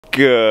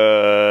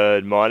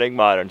Good morning,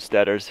 Modern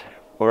Steaders.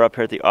 We're up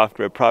here at the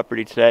off-grid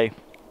property today.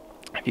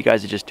 If you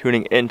guys are just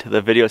tuning into the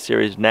video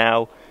series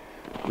now,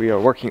 we are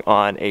working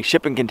on a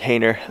shipping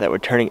container that we're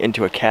turning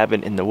into a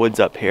cabin in the woods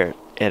up here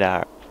at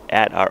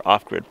our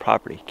off-grid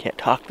property. Can't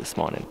talk this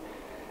morning.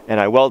 And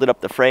I welded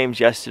up the frames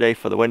yesterday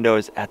for the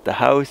windows at the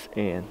house,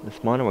 and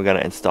this morning we're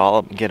gonna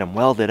install them and get them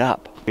welded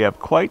up. We have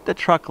quite the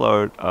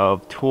truckload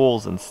of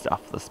tools and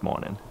stuff this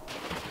morning.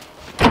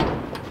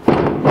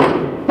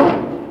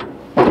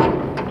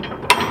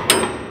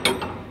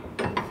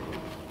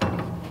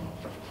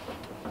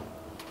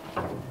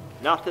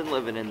 Nothing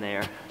living in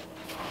there.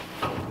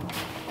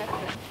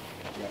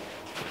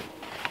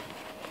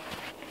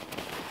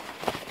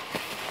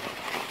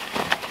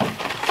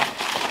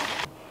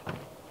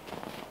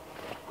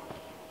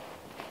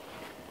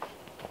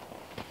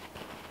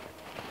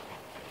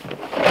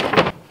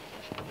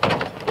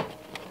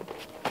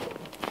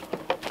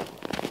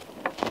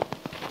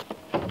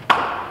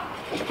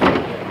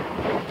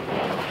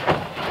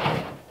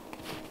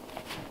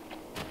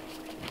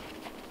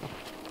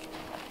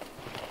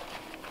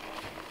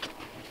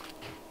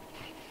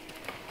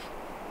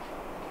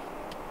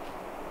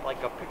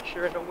 Like a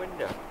picture in a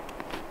window.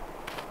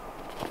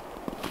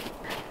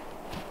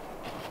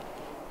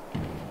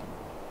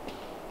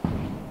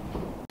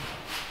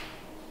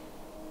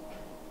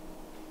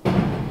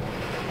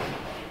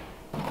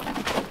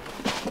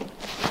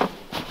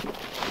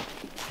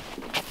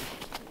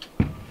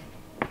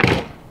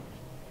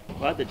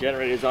 Glad the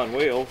generator's on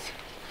wheels.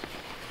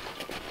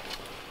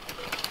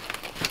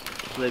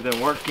 So they've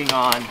been working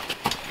on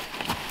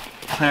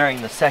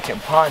clearing the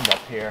second pond up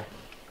here.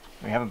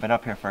 We haven't been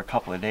up here for a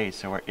couple of days,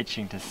 so we're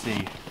itching to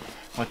see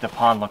what the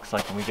pond looks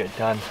like when we get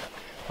done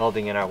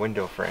welding in our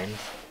window frames.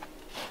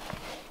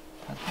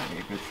 That's probably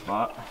a good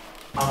spot.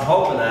 I'm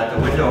hoping that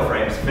the window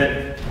frames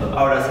fit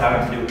without us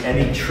having to do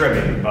any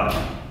trimming, but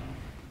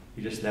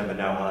you just never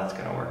know how that's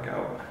gonna work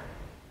out.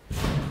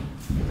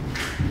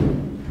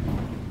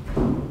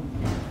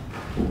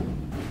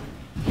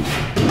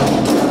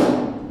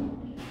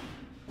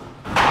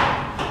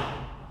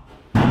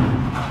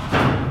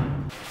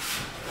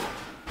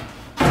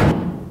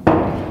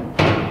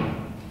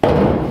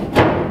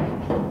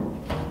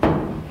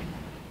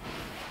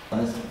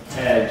 This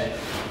edge,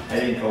 I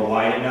didn't go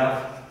wide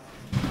enough.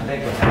 I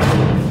think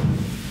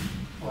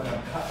when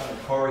I'm cutting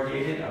the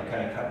corrugated, I'm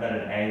kind of cutting at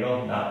an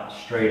angle, not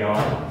straight on.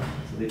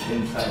 So the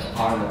inside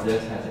part of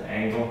this has an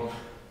angle.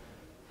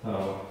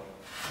 So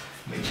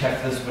let me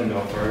check this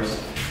window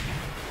first.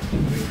 We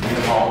can get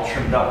them all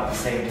trimmed up at the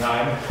same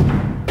time.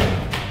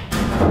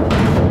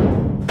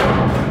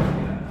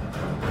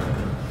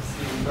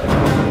 Seems like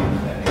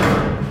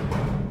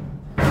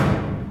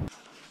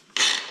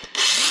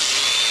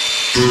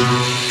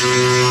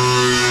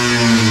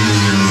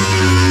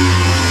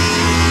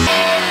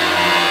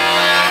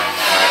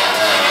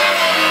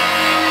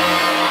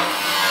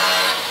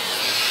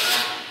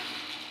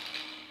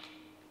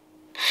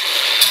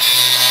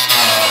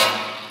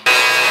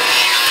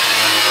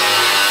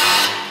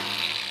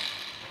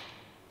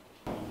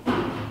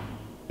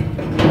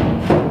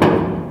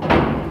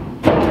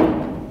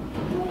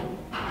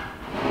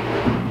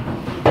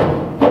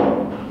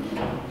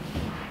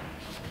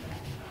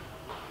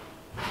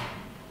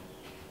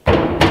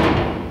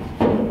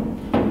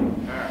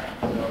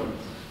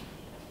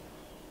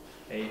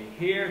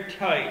here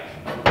tight,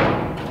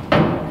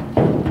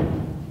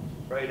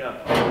 right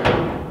up here.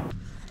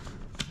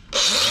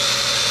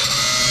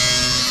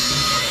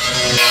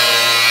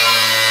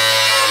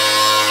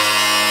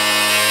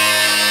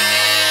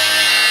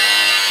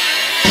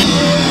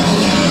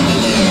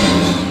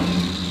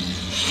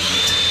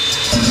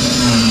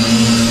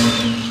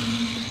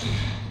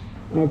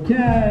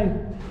 Okay.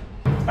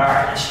 All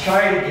right, let's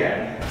try it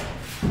again.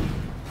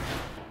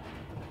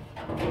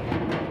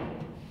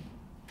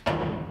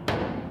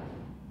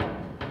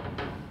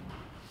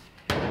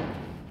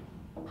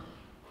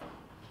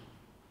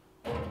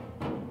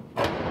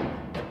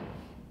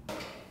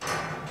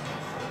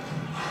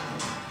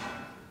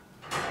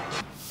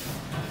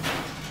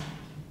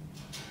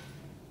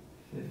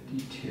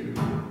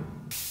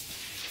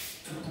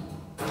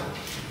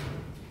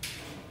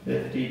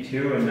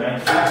 $52 and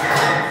 19 cents.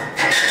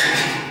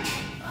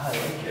 I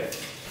like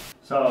it.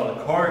 So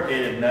the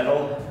corrugated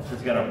metal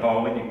is going to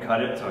bow when you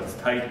cut it, so it's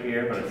tight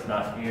here, but it's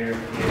not here.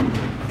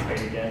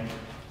 Tight again.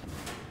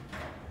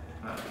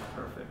 That's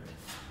perfect.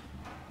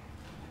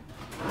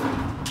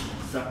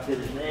 Sucked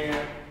it in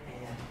there,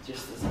 and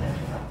just doesn't have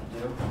enough to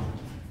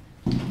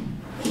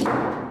do.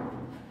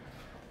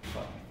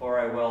 But before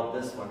I weld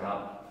this one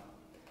up,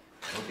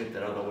 we'll get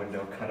that other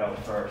window cut out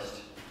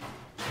first.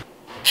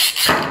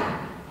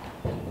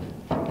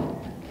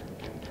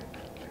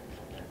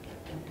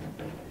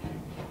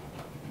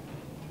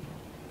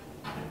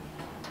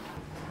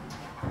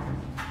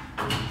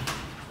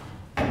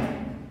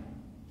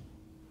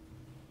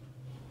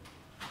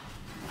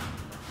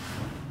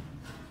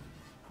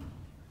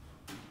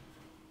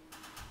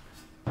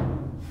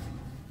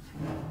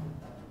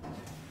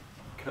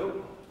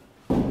 Cool.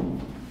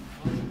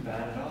 Wasn't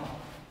bad at all.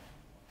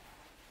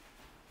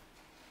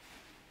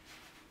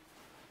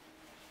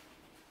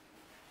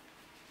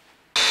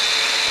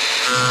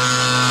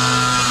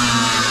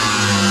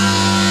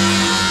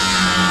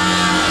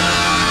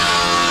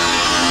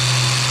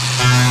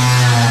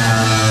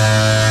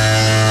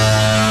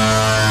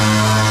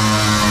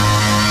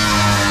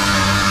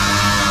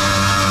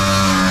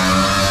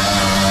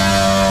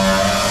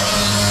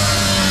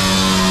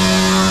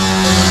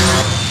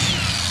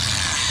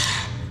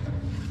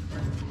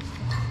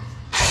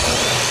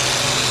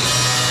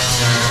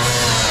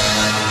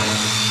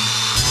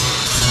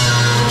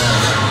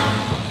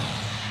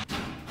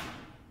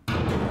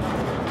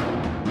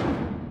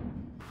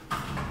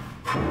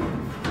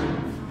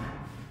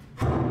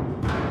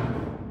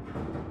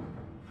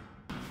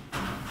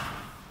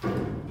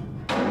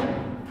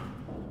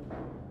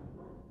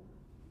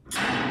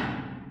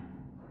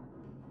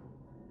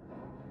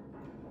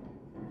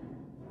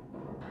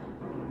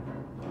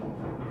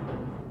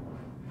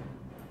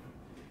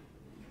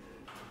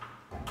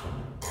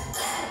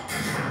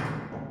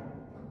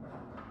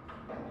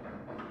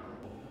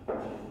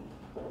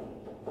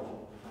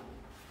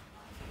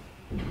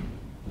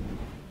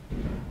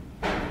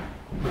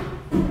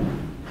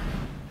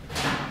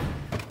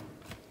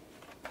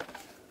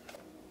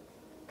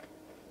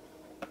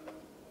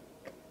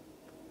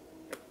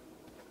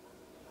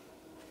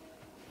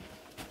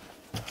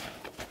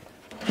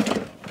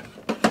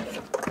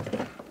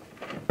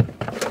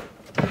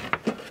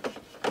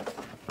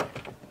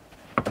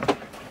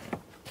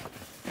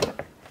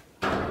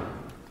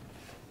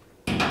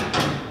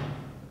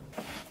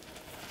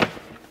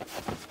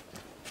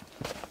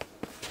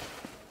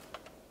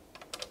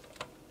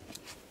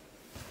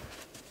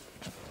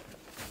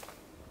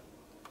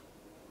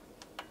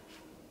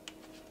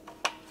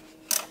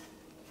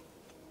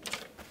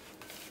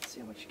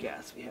 see how much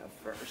gas we have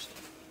first.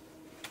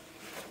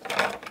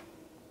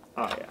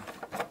 Oh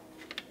yeah,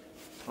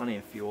 plenty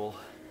of fuel.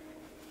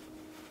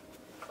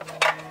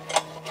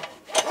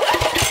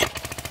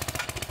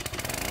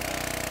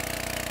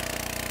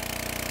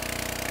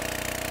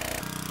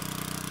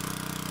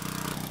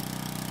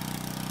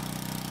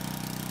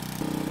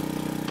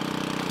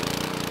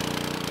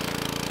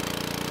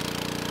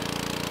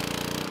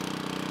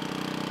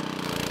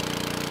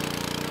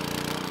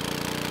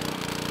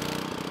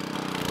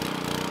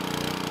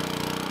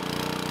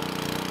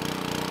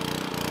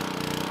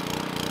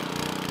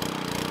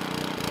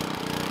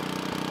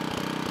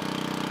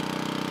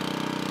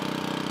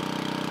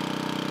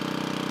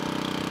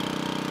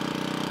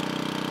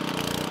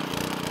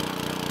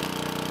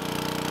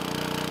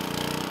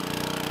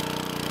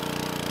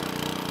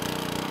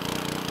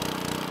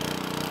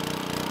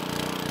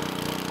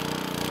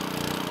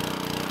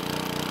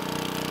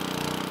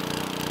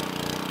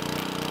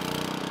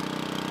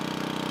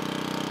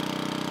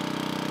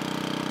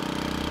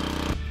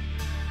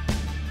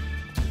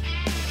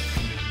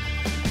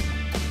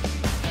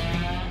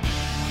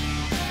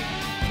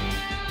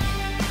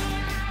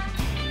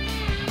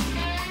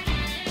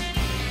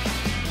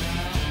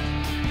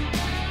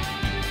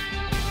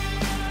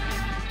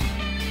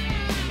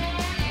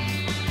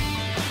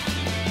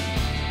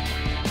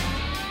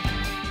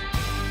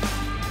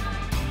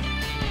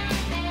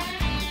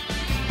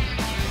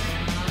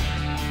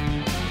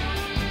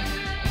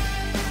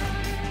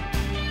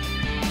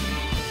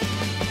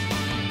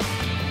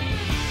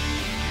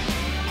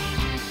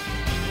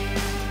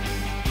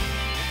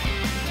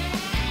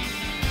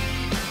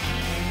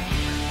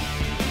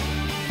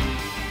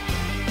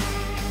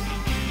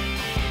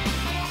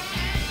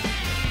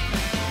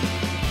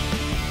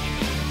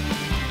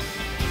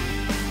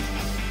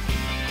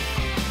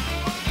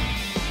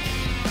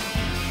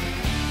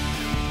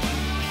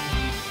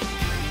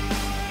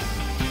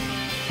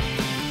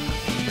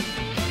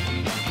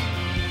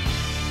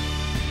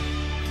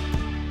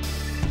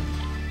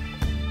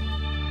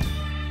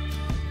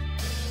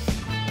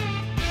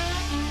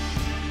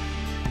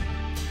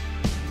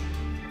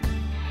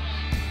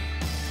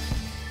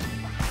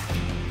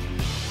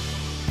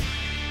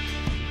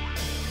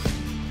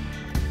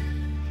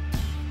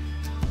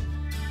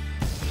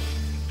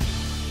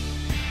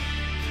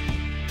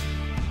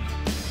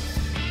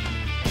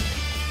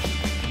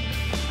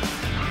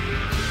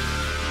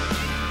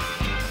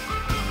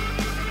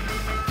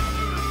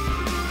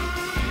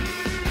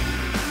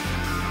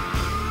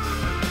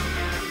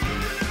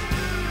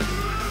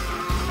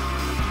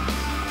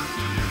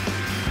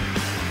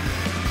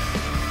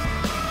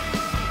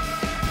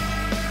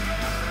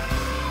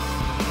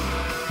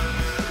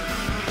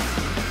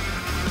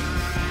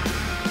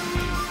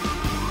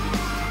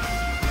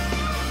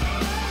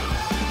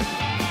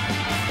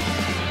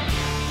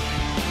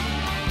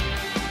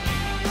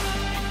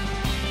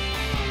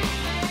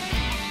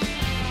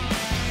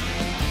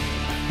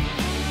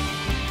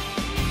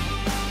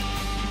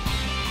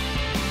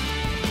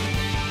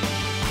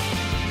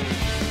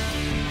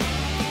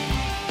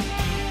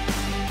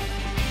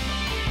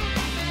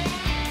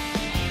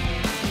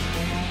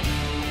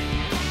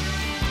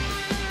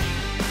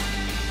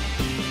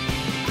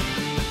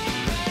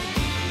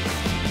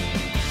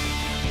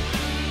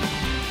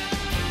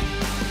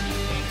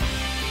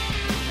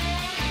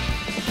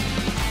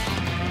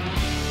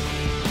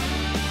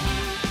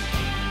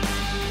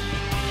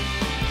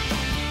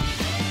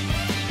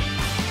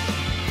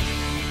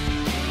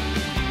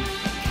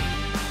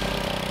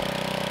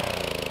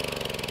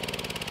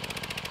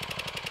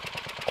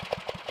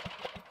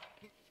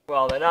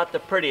 Well, they're not the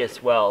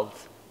prettiest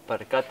welds,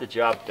 but it got the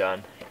job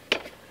done.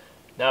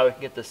 Now we can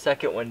get the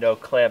second window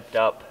clamped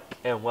up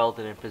and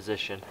welded in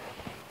position.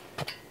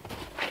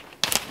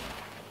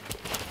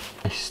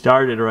 I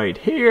started right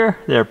here.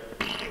 They're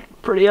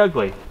pretty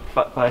ugly,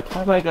 but by the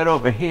time I got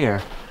over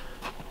here,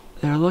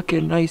 they're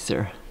looking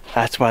nicer.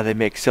 That's why they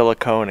make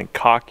silicone and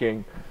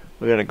caulking.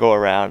 We're gonna go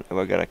around and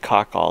we're gonna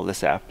caulk all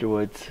this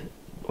afterwards.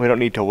 We don't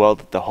need to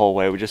weld it the whole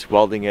way. We're just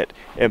welding it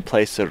in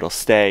place so it'll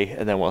stay,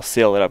 and then we'll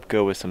seal it up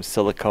good with some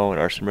silicone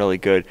or some really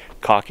good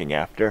caulking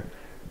after.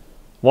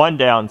 One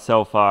down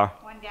so far.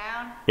 One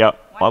down?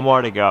 Yep, one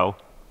more to go.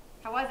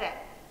 How was it?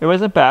 It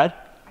wasn't bad.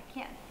 I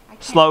can't.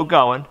 Slow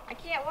going. I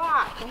can't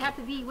walk. I have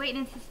to be waiting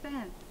in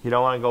suspense. You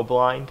don't want to go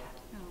blind?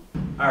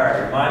 No.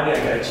 Alright, remind me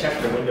I gotta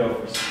check the window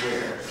for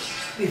squares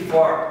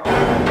before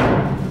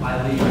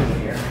I leave it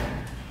here.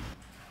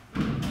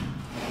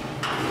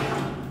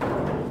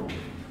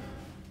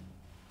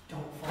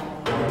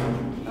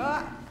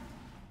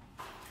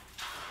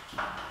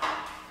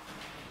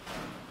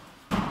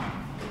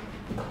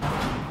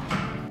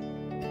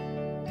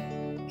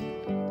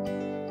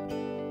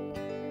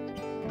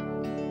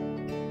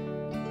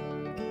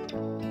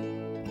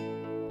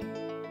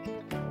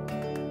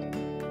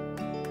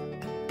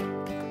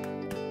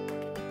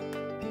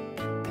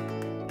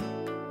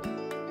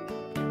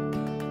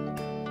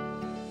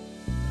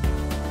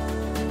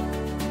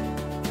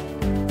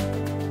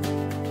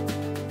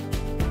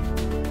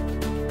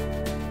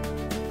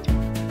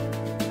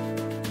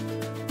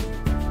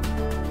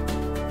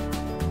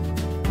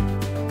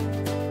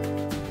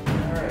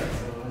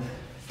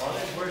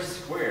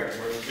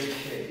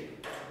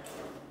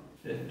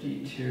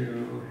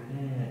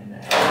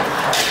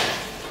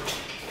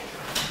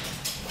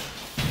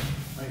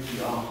 should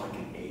be off like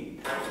an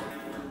 8.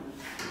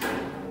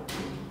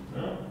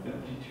 No,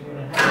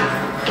 52.5.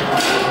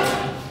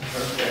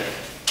 Perfect.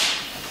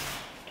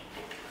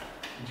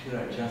 I'm just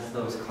gonna adjust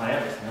those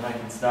clamps and then I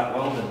can start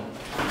welding.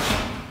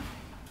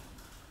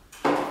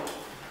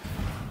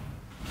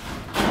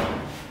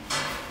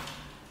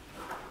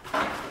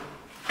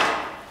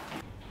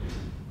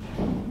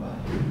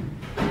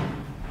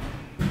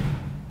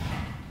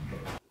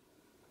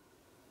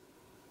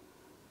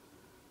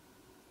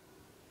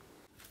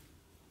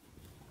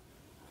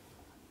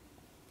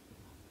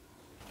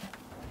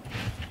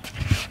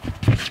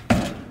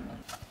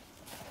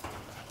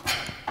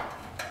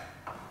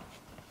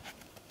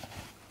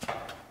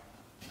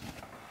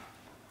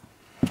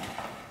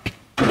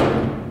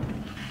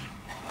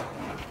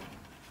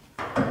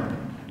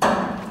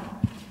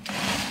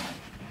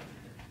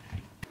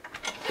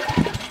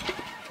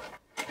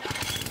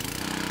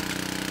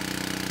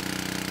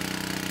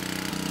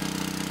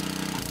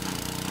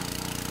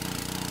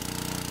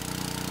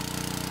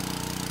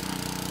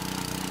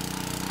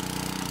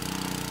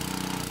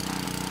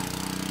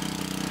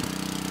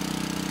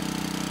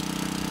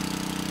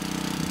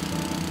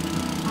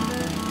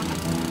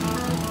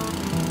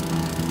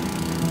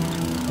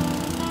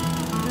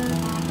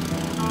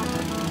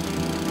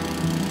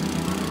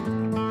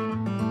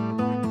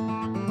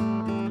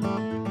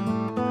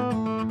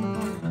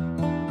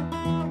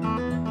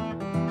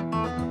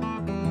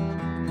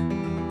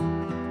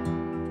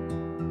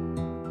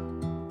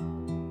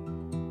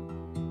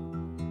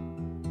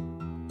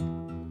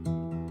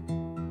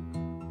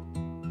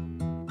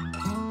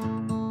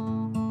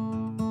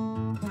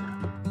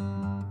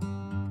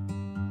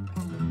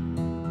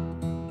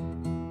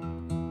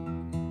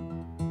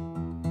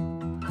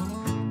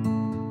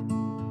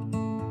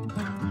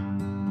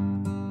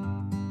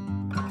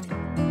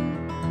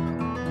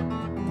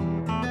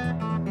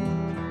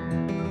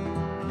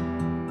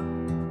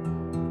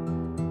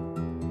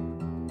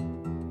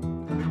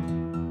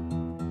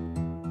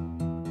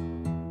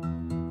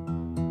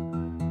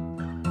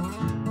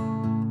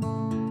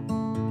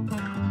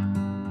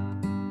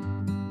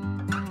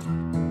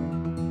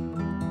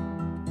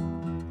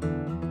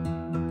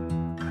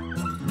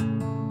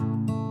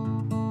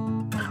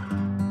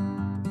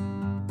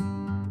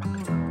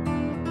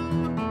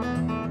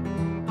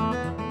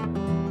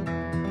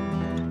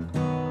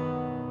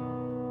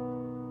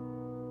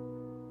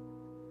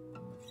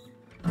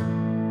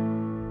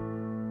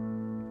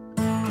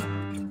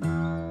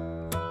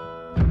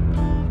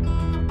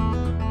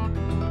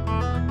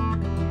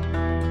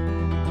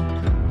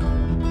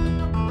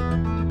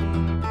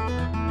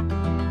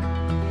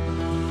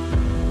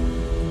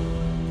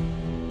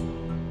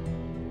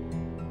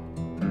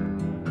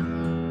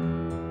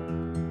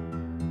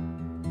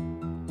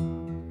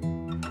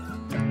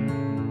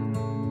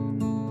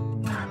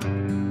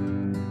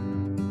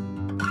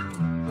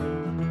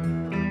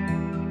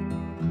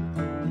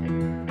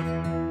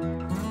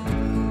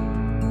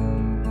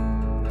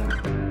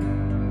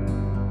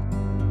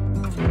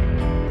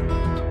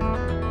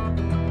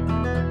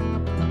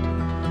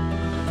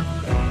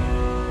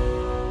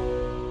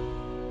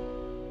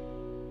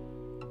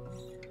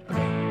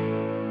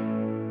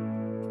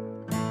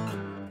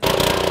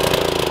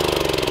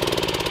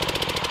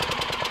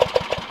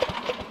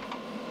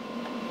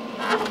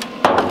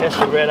 Guess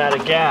we ran out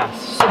of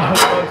gas. So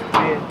close to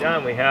being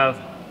done. We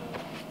have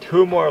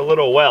 2 more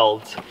little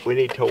welds we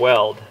need to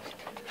weld.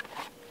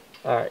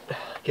 Alright,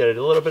 get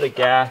a little bit of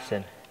gas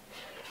and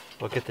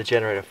we'll get the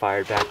generator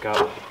fired back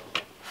up.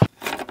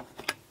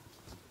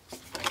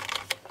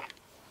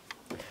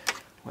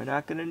 We're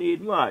not going to need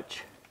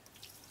much.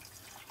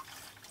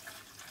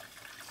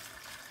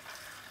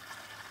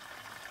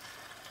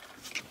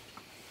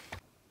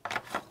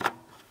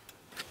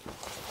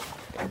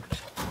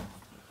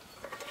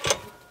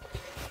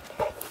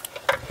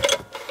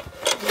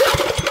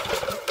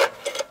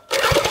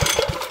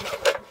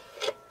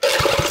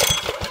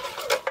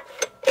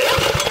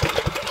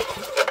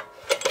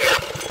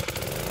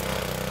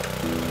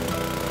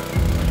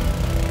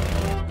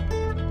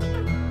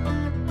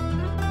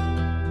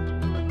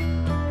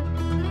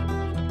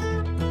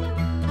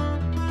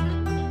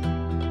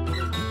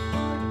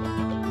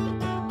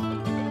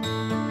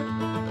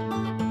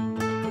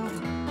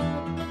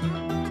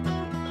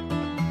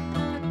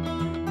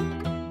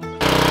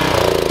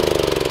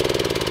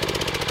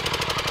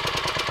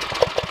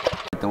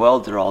 The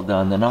welds are all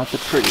done. They're not the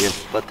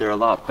prettiest, but they're a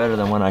lot better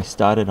than when I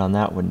started on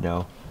that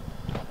window.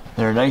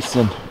 They're nice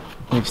and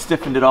they've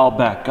stiffened it all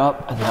back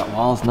up and that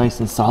wall's nice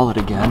and solid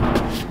again.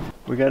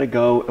 We gotta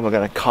go and we're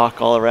gonna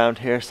caulk all around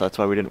here, so that's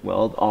why we didn't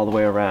weld all the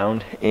way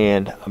around.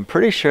 And I'm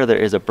pretty sure there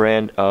is a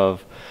brand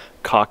of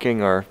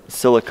caulking or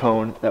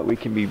silicone that we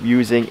can be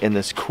using in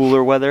this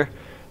cooler weather.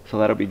 So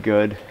that'll be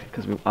good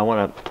because I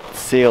wanna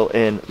seal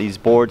in these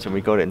boards when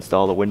we go to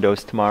install the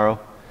windows tomorrow.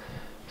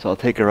 So I'll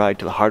take a ride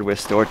to the hardware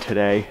store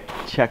today,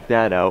 check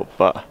that out,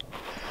 but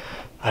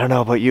I don't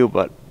know about you,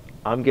 but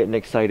I'm getting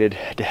excited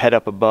to head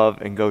up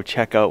above and go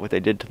check out what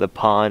they did to the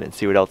pond and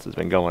see what else has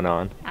been going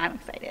on. I'm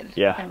excited.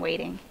 Yeah. I'm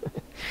waiting.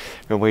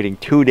 Been waiting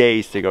 2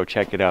 days to go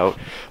check it out.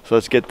 So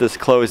let's get this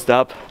closed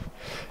up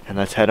and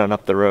let's head on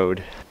up the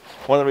road.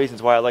 One of the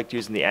reasons why I liked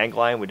using the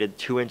angle iron, we did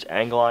 2-inch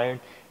angle iron,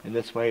 and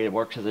this way it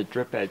works as a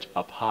drip edge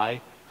up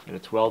high and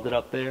it's welded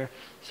up there.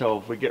 So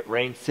if we get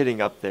rain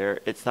sitting up there,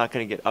 it's not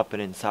going to get up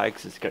and inside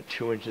because it's got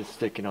 2 inches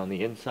sticking on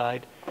the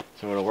inside.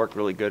 So it'll work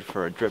really good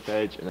for a drip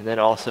edge. And then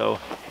also,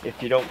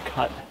 if you don't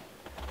cut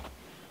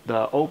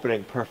the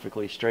opening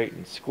perfectly straight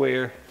and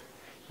square,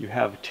 you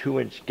have a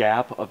 2-inch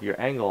gap of your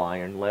angle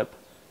iron lip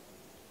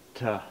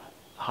to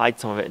hide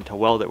some of it and to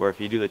weld it, where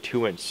if you do the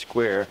 2-inch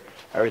square,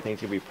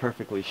 everything's going to be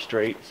perfectly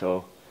straight.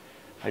 So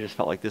I just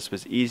felt like this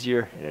was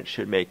easier and it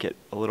should make it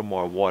a little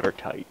more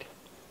watertight.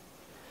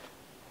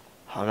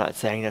 I'm not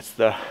saying that's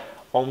the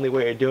only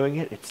way of doing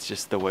it, it's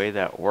just the way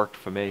that worked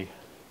for me.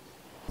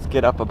 Let's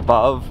get up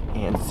above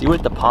and see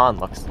what the pond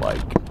looks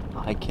like.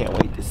 I can't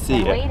wait to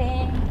see it.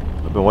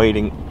 I've been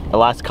waiting the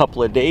last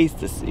couple of days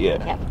to see it.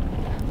 Yep.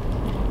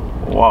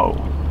 Whoa,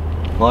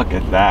 look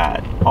at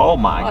that. Oh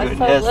my goodness.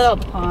 It's so little,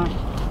 the pond.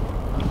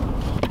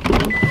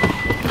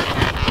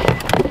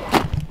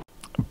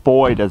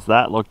 Boy, does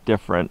that look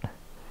different.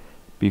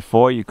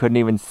 Before you couldn't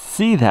even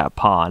see that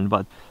pond,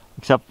 but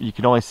except you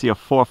could only see a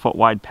 4-foot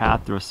wide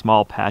path through a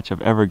small patch of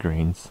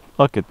evergreens.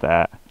 Look at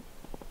that.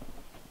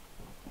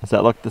 Does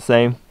that look the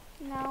same?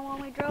 No,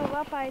 when we drove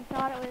up I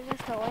thought it was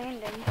just a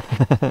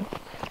landing.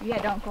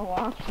 Yeah, don't go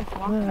off, just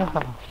walk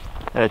around.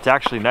 And it's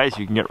actually nice,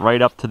 you can get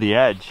right up to the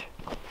edge.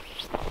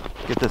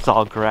 Get this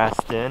all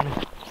grassed in.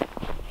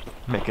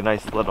 Make a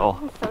nice little...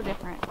 It's so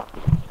different.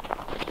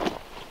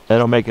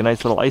 It'll make a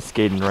nice little ice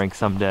skating rink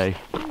someday.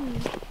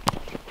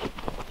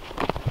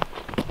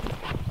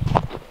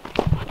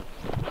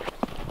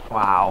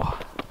 Wow.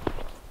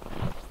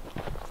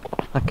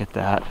 Look at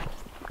that.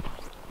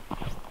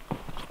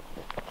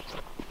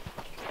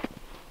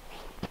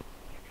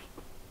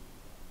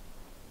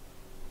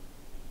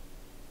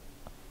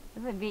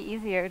 It would be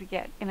easier to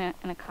get in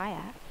a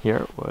kayak. Here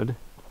it would.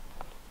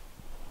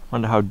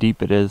 Wonder how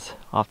deep it is.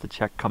 I'll have to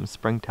check come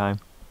springtime.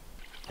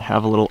 I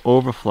have a little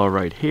overflow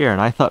right here,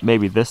 and I thought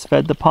maybe this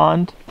fed the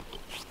pond,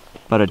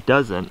 but it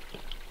doesn't.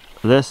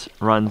 This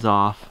runs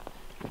off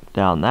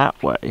down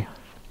that way.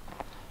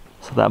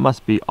 So that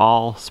must be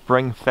all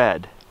spring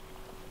fed.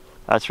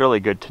 That's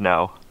really good to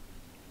know.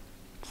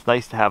 It's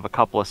nice to have a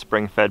couple of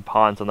spring fed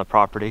ponds on the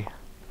property.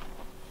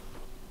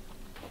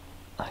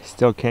 I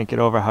still can't get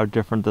over how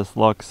different this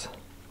looks.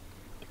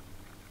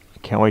 I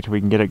can't wait till we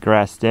can get it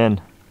grassed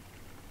in.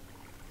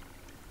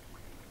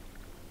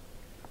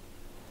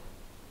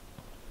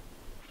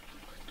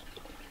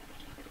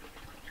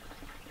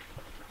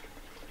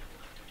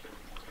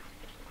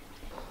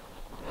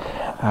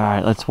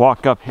 Alright, let's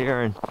walk up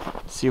here and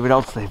see what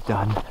else they've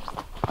done.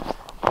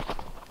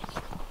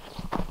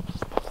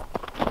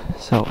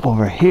 So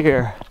over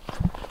here,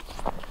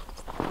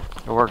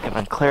 they're working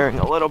on clearing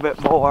a little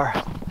bit more.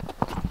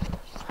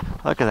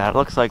 Look at that, it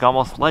looks like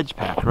almost ledge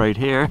pack right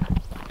here.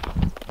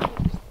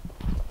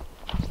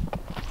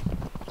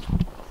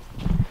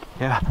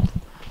 Yeah,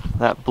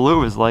 that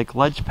blue is like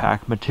ledge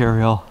pack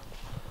material.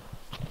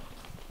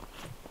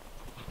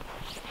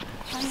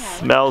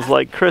 Smells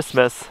like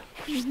Christmas.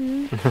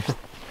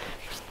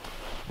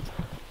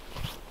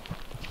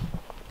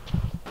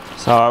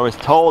 So I was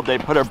told they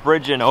put a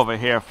bridge in over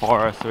here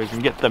for us so we can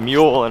get the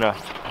mule and a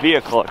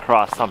vehicle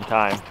across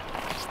sometime.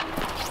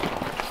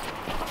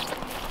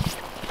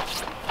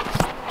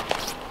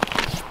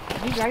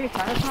 Can you drive your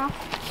car across?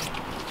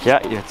 Yeah,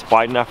 it's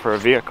wide enough for a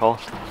vehicle.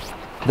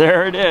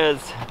 There it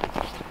is.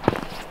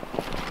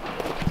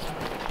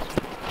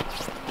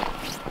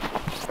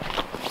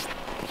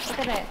 Look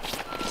at it.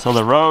 So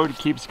the road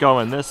keeps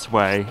going this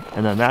way,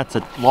 and then that's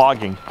a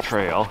logging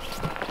trail.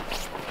 It's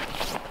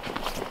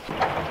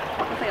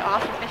like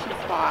awesome fishing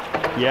spot.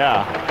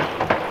 Yeah.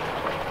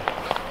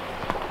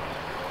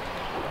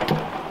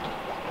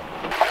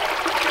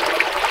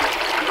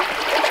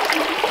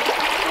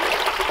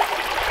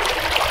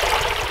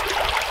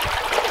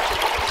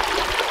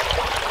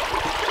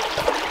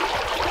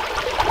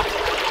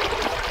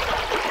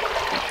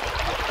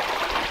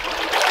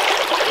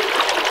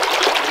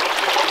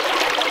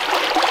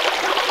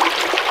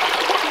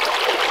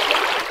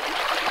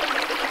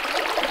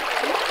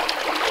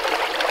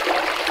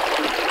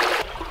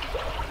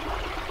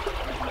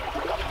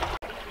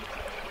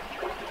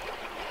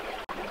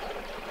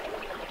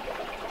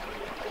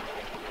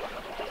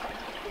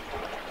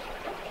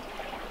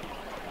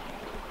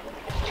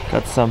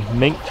 Got some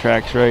mink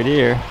tracks right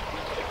here.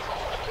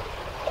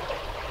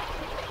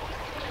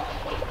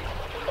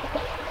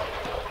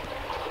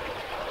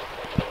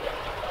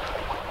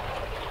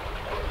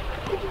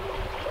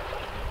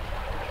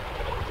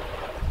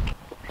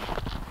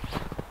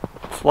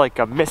 It's like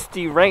a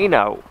misty rain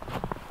out.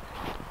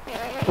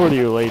 What do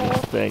you ladies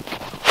think?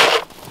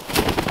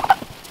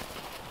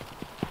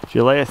 Did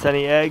you lay us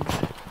any eggs?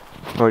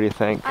 What do you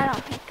think? I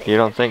don't think You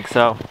don't think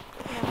so?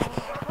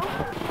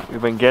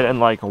 We've been getting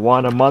like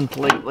one a month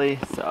lately,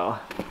 so.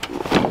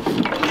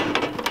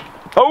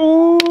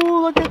 Oh,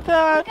 look at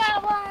that!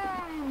 got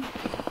one!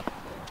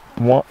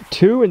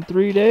 2 in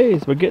 3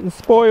 days. We're getting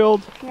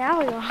spoiled. Yeah,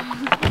 we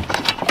are.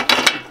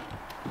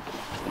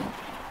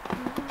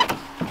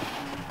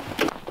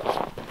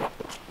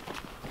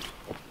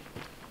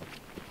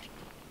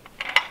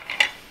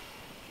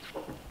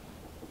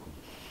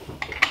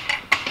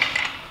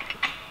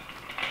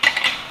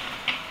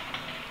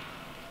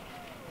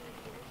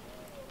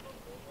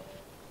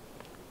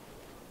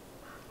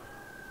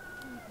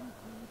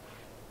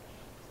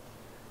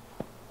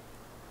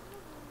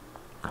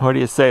 What do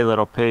you say,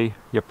 little P?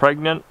 You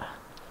pregnant?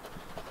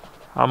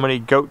 How many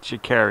goats you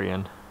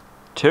carrying?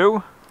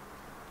 2?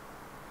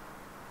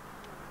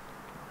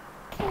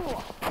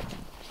 Cool.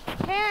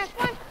 Tanner,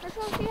 come on. Let's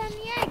go feed on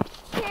the eggs.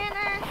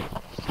 Tanner.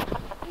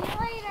 See you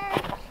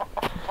later.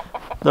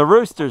 The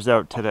rooster's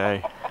out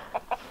today.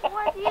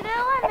 What you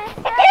doing,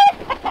 mister?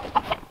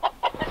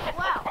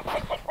 Wow.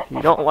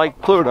 You don't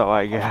like Pluto,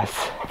 I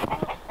guess.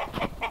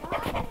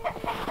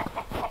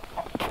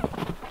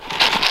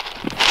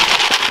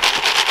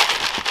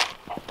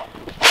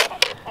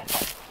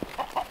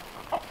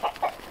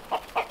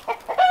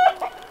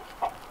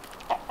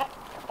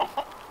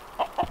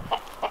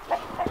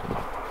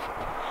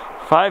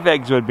 Five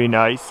eggs would be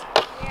nice.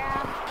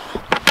 Yeah.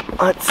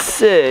 Let's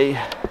see.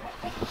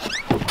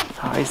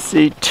 I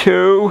see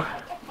 2. Oh,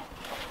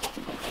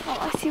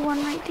 I see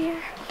one right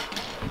there.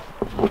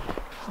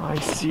 I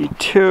see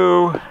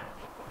 2.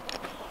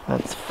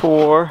 That's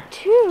 4.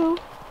 2.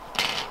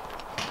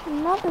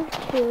 Another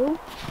 2.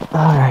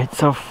 Alright,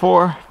 so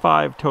 4,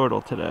 5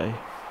 total today.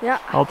 Yeah.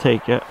 I'll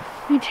take it.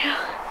 Me too.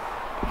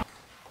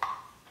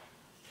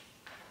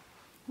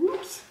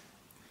 Whoops.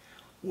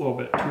 A little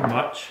bit too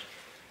much.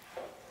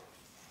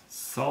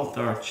 Salt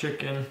our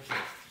chicken.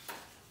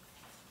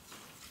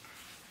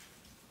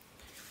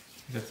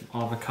 Got some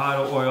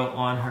avocado oil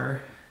on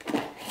her.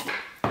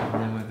 And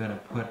then we're gonna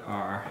put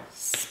our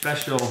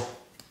special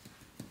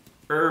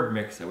herb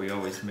mix that we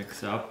always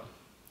mix up.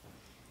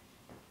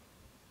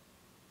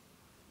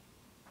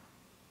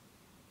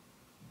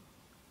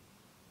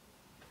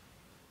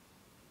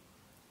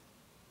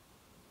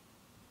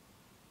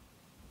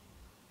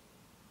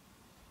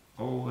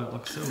 Oh, that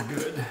looks so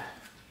good.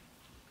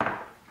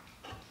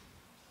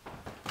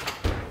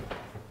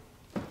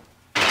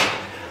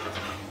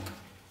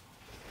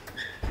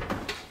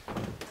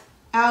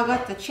 Al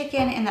got the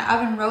chicken in the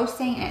oven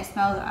roasting and it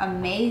smells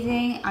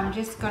amazing. I'm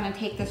just gonna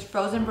take this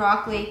frozen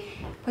broccoli,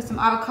 put some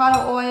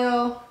avocado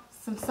oil,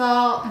 some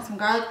salt, and some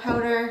garlic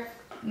powder,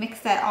 mix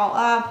that all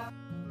up.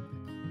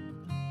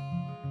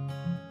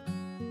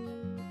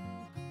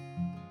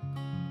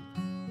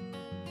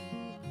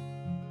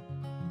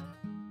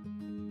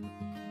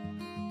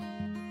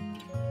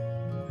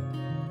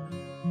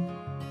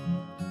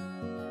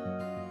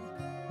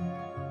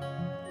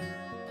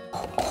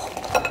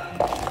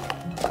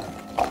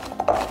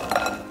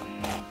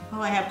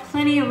 Well, I have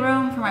plenty of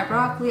room for my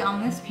broccoli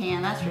on this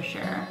pan, that's for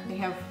sure. They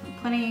have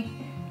plenty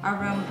of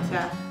room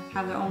to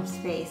have their own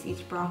space,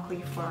 each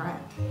broccoli for it.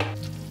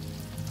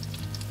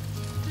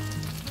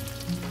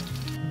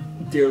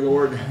 Dear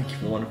Lord, thank you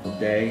for a wonderful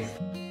day.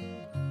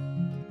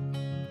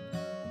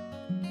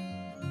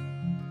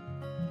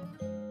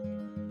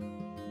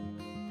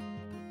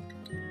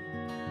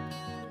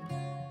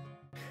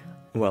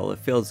 Well, it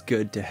feels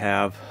good to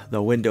have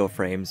the window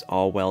frames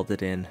all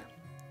welded in.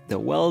 The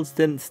welds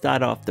didn't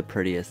start off the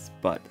prettiest,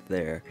 but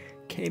they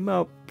came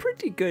out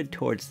pretty good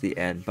towards the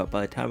end. But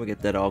by the time we get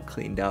that all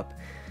cleaned up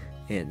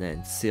and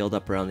then sealed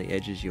up around the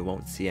edges, you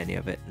won't see any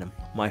of it. And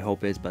my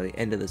hope is by the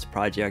end of this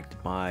project,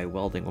 my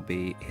welding will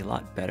be a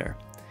lot better.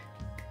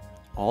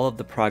 All of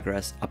the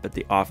progress up at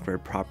the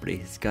off-grid property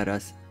has got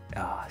us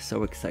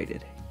so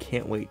excited.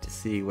 Can't wait to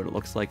see what it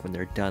looks like when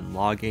they're done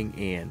logging,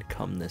 and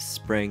come this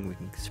spring we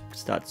can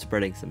start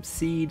spreading some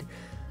seed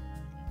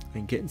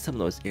and getting some of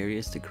those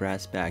areas to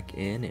grass back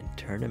in and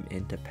turn them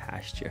into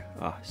pasture.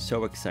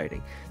 So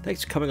exciting.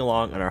 Thanks for coming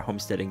along on our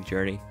homesteading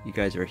journey. You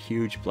guys are a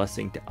huge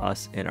blessing to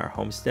us and our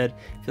homestead.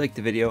 If you liked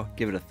the video,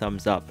 give it a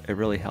thumbs up. It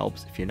really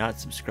helps. If you're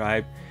not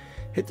subscribed,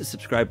 hit the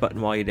subscribe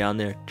button while you're down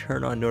there,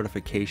 turn on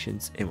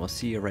notifications, and we'll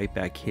see you right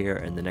back here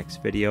in the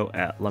next video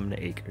at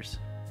Lumnah Acres.